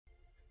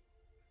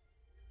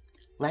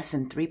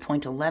Lesson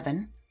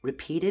 3.11,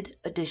 Repeated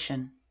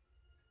Addition.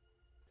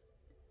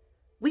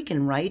 We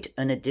can write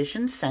an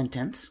addition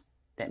sentence,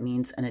 that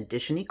means an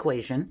addition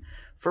equation,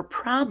 for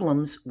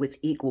problems with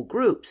equal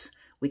groups.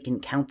 We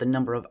can count the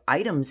number of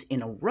items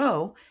in a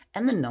row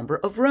and the number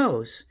of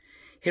rows.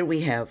 Here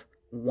we have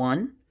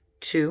 1,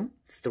 2,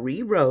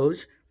 3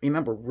 rows.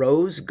 Remember,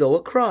 rows go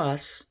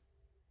across.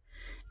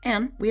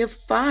 And we have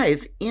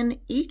 5 in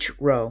each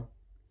row.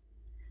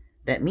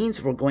 That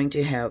means we're going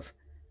to have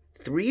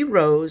 3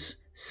 rows,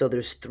 so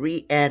there's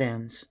 3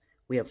 addends.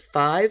 We have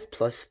 5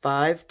 plus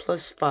 5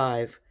 plus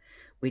 5.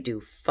 We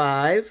do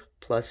 5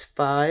 plus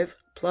 5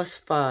 plus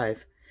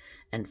 5.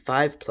 And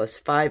 5 plus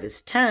 5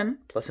 is 10,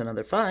 plus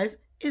another 5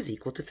 is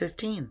equal to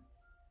 15.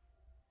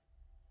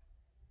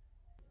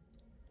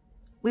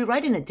 We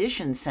write an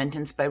addition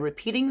sentence by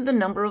repeating the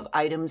number of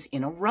items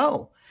in a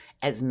row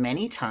as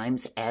many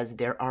times as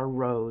there are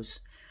rows.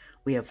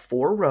 We have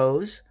 4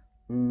 rows,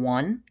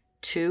 1,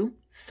 2,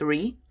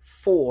 3,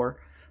 4.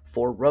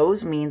 4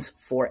 rows means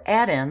 4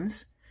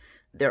 addends.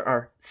 There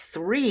are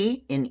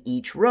 3 in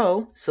each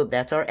row, so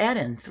that's our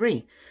addend,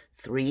 3.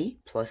 3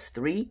 plus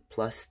 3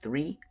 plus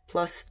 3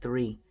 plus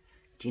 3.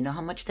 Do you know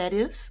how much that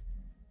is?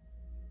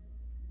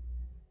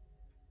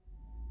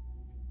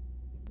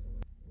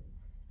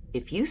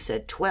 If you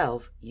said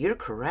 12, you're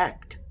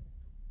correct.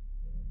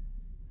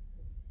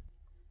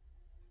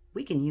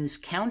 We can use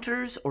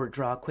counters or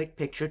draw a quick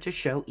picture to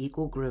show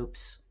equal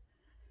groups.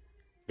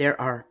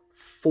 There are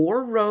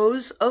 4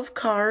 rows of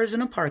cars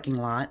in a parking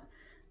lot.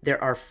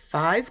 There are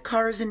 5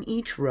 cars in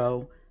each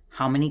row.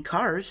 How many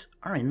cars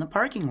are in the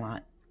parking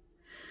lot?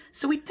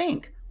 So we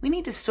think we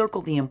need to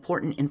circle the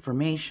important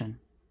information.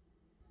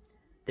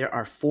 There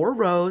are 4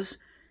 rows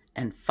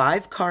and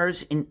 5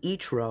 cars in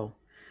each row.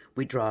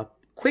 We draw a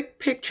quick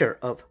picture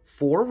of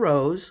 4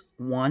 rows,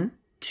 1,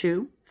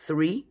 2,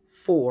 3,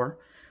 4,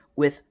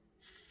 with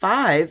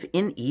 5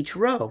 in each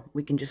row.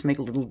 We can just make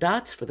little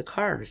dots for the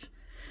cars.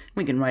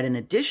 We can write an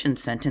addition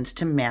sentence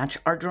to match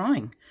our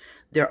drawing.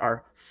 There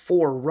are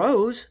 4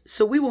 rows,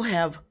 so we will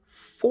have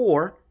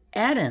 4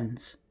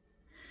 addends.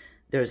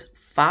 There's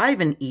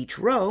 5 in each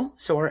row,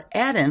 so our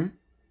addend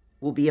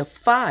will be a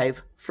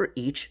 5 for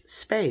each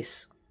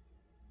space.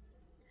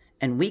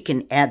 And we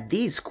can add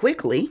these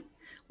quickly.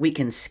 We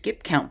can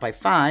skip count by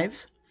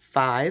 5s,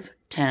 5,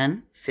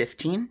 10,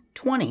 15,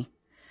 20.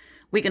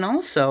 We can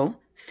also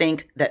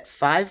think that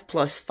 5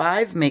 plus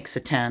 5 makes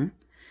a 10,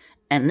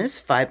 and this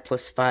 5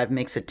 plus 5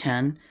 makes a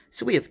 10,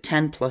 so we have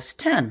 10 plus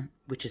 10,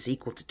 which is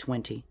equal to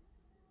 20.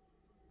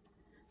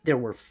 There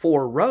were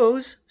 4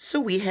 rows, so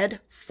we had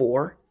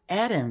 4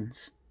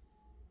 addends.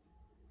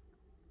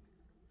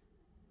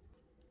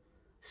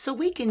 So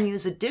we can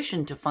use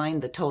addition to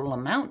find the total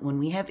amount when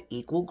we have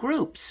equal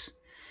groups.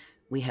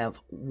 We have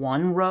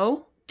 1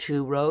 row,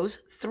 2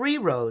 rows, 3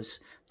 rows.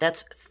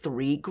 That's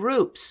 3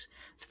 groups.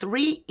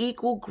 3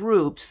 equal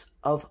groups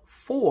of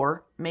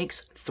 4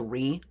 makes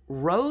 3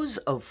 rows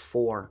of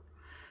 4.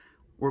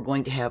 We're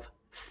going to have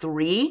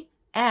 3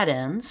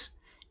 addends,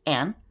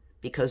 and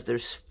because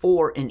there's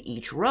 4 in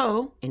each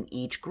row, in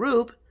each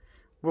group,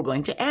 we're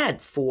going to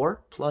add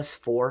 4 plus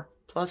 4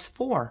 plus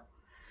 4.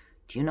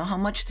 Do you know how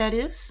much that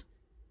is?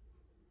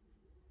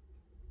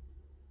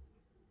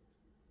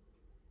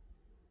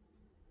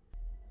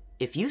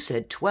 If you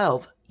said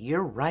 12,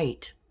 you're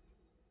right.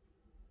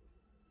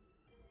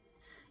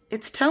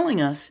 It's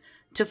telling us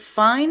to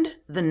find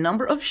the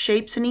number of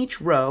shapes in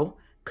each row,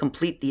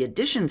 complete the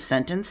addition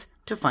sentence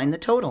to find the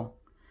total.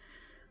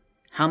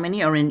 How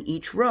many are in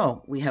each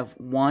row? We have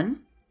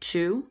 1,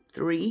 2,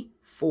 3,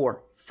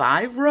 4,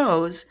 5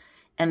 rows,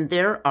 and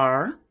there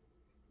are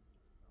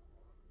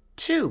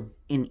 2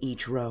 in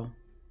each row.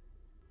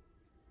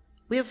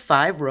 We have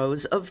 5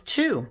 rows of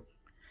 2.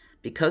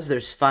 Because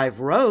there's 5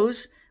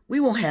 rows, we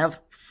will have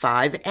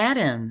 5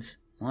 addends.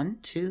 1,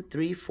 2,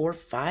 3, 4,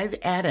 5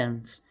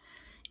 addends.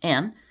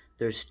 And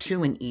there's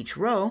 2 in each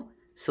row,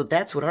 so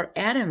that's what our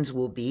addends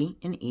will be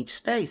in each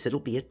space. It'll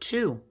be a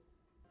 2.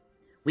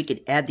 We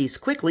could add these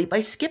quickly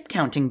by skip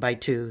counting by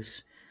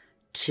 2s.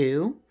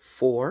 2,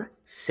 4,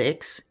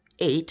 6,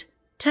 8,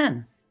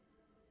 10.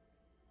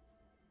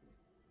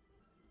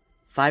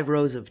 5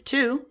 rows of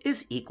 2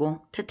 is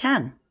equal to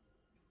 10.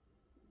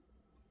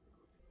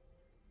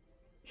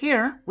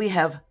 Here we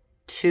have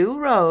 2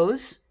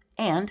 rows,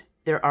 and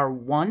there are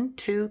 1,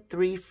 2,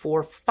 3,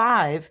 4,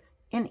 5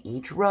 in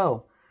each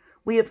row.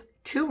 We have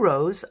 2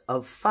 rows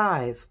of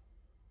 5.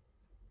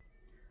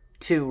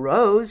 2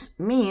 rows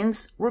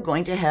means we're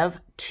going to have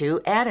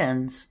 2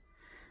 addends.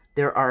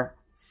 There are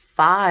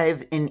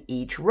 5 in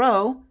each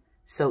row,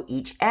 so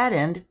each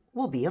addend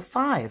will be a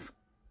 5.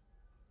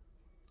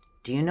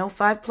 Do you know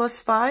 5 plus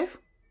 5?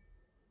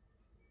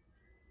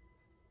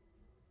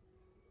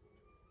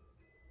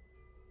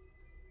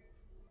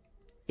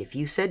 If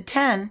you said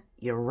 10,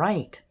 you're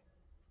right.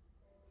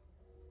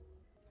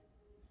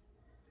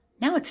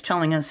 Now it's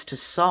telling us to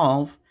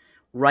solve,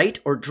 write,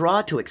 or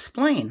draw to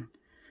explain.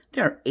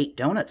 There are 8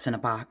 donuts in a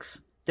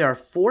box. There are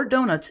 4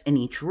 donuts in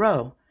each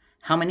row.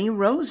 How many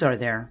rows are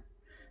there?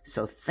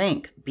 So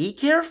think, be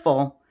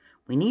careful.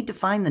 We need to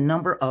find the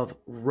number of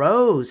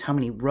rows. How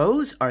many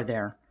rows are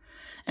there?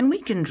 And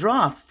we can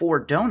draw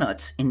 4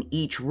 donuts in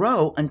each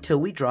row until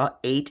we draw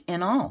 8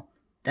 in all.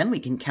 Then we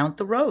can count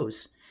the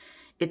rows.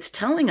 It's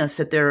telling us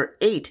that there are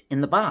 8 in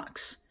the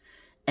box,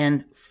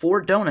 and 4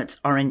 donuts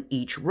are in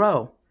each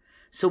row.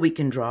 So we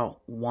can draw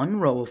 1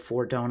 row of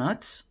 4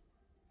 donuts.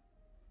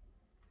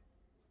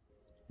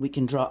 We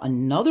can draw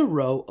another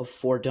row of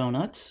 4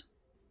 donuts.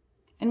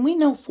 And we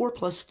know 4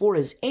 plus 4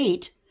 is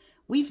 8.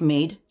 We've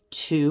made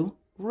 2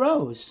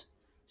 rows.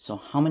 So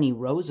how many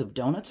rows of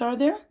donuts are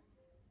there?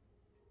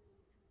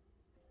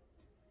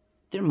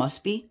 There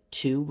must be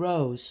 2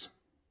 rows.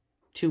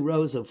 2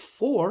 rows of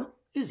 4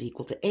 is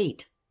equal to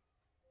 8.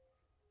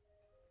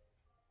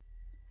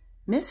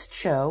 Miss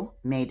Cho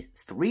made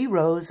 3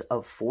 rows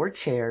of 4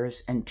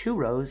 chairs and 2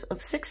 rows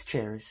of 6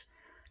 chairs.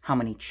 How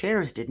many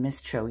chairs did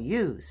Miss Cho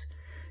use?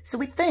 So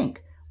we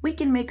think we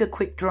can make a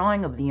quick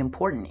drawing of the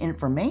important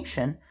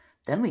information,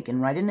 then we can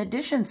write an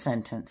addition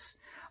sentence.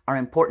 Our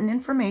important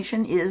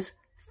information is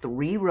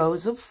 3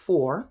 rows of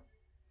 4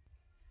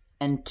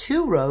 and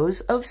 2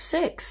 rows of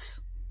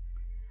 6.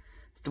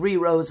 3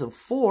 rows of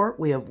 4,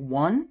 we have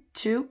 1,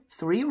 2,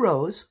 3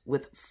 rows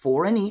with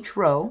 4 in each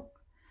row.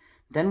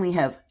 Then we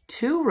have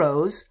 2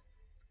 rows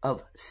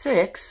of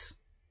 6.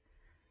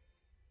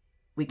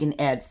 We can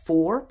add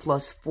 4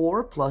 plus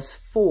 4 plus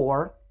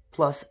 4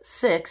 plus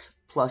 6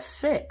 plus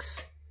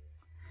 6.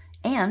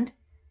 And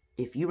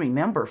if you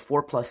remember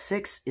 4 plus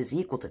 6 is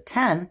equal to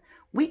 10,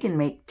 we can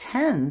make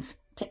tens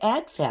to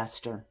add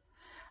faster.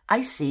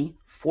 I see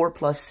 4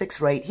 plus 6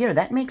 right here.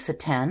 That makes a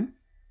 10.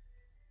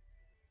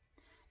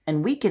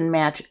 And we can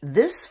match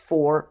this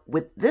 4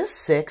 with this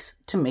 6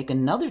 to make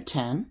another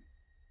 10.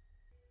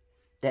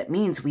 That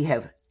means we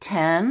have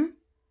 10,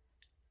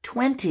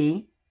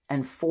 20,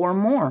 and 4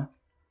 more.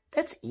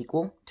 That's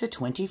equal to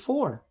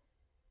 24.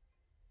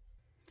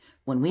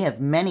 When we have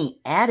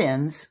many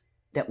addends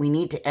that we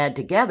need to add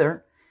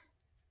together,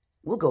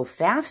 we'll go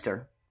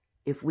faster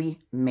if we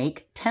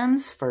make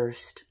tens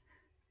first.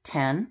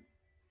 10,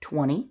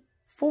 20,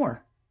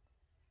 4.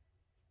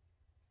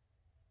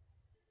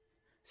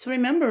 So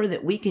remember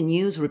that we can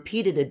use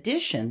repeated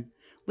addition.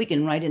 We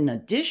can write an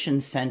addition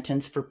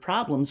sentence for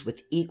problems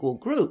with equal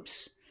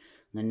groups.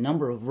 The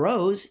number of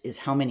rows is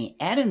how many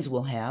addends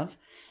we'll have,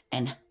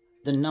 and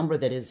the number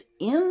that is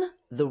in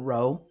the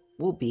row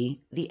will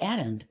be the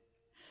addend.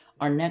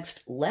 Our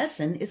next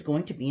lesson is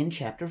going to be in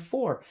Chapter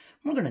 4.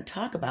 We're going to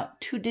talk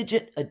about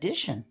 2-digit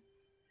addition.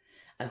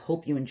 I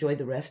hope you enjoy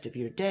the rest of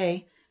your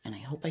day, and I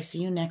hope I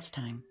see you next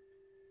time.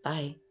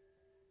 Bye.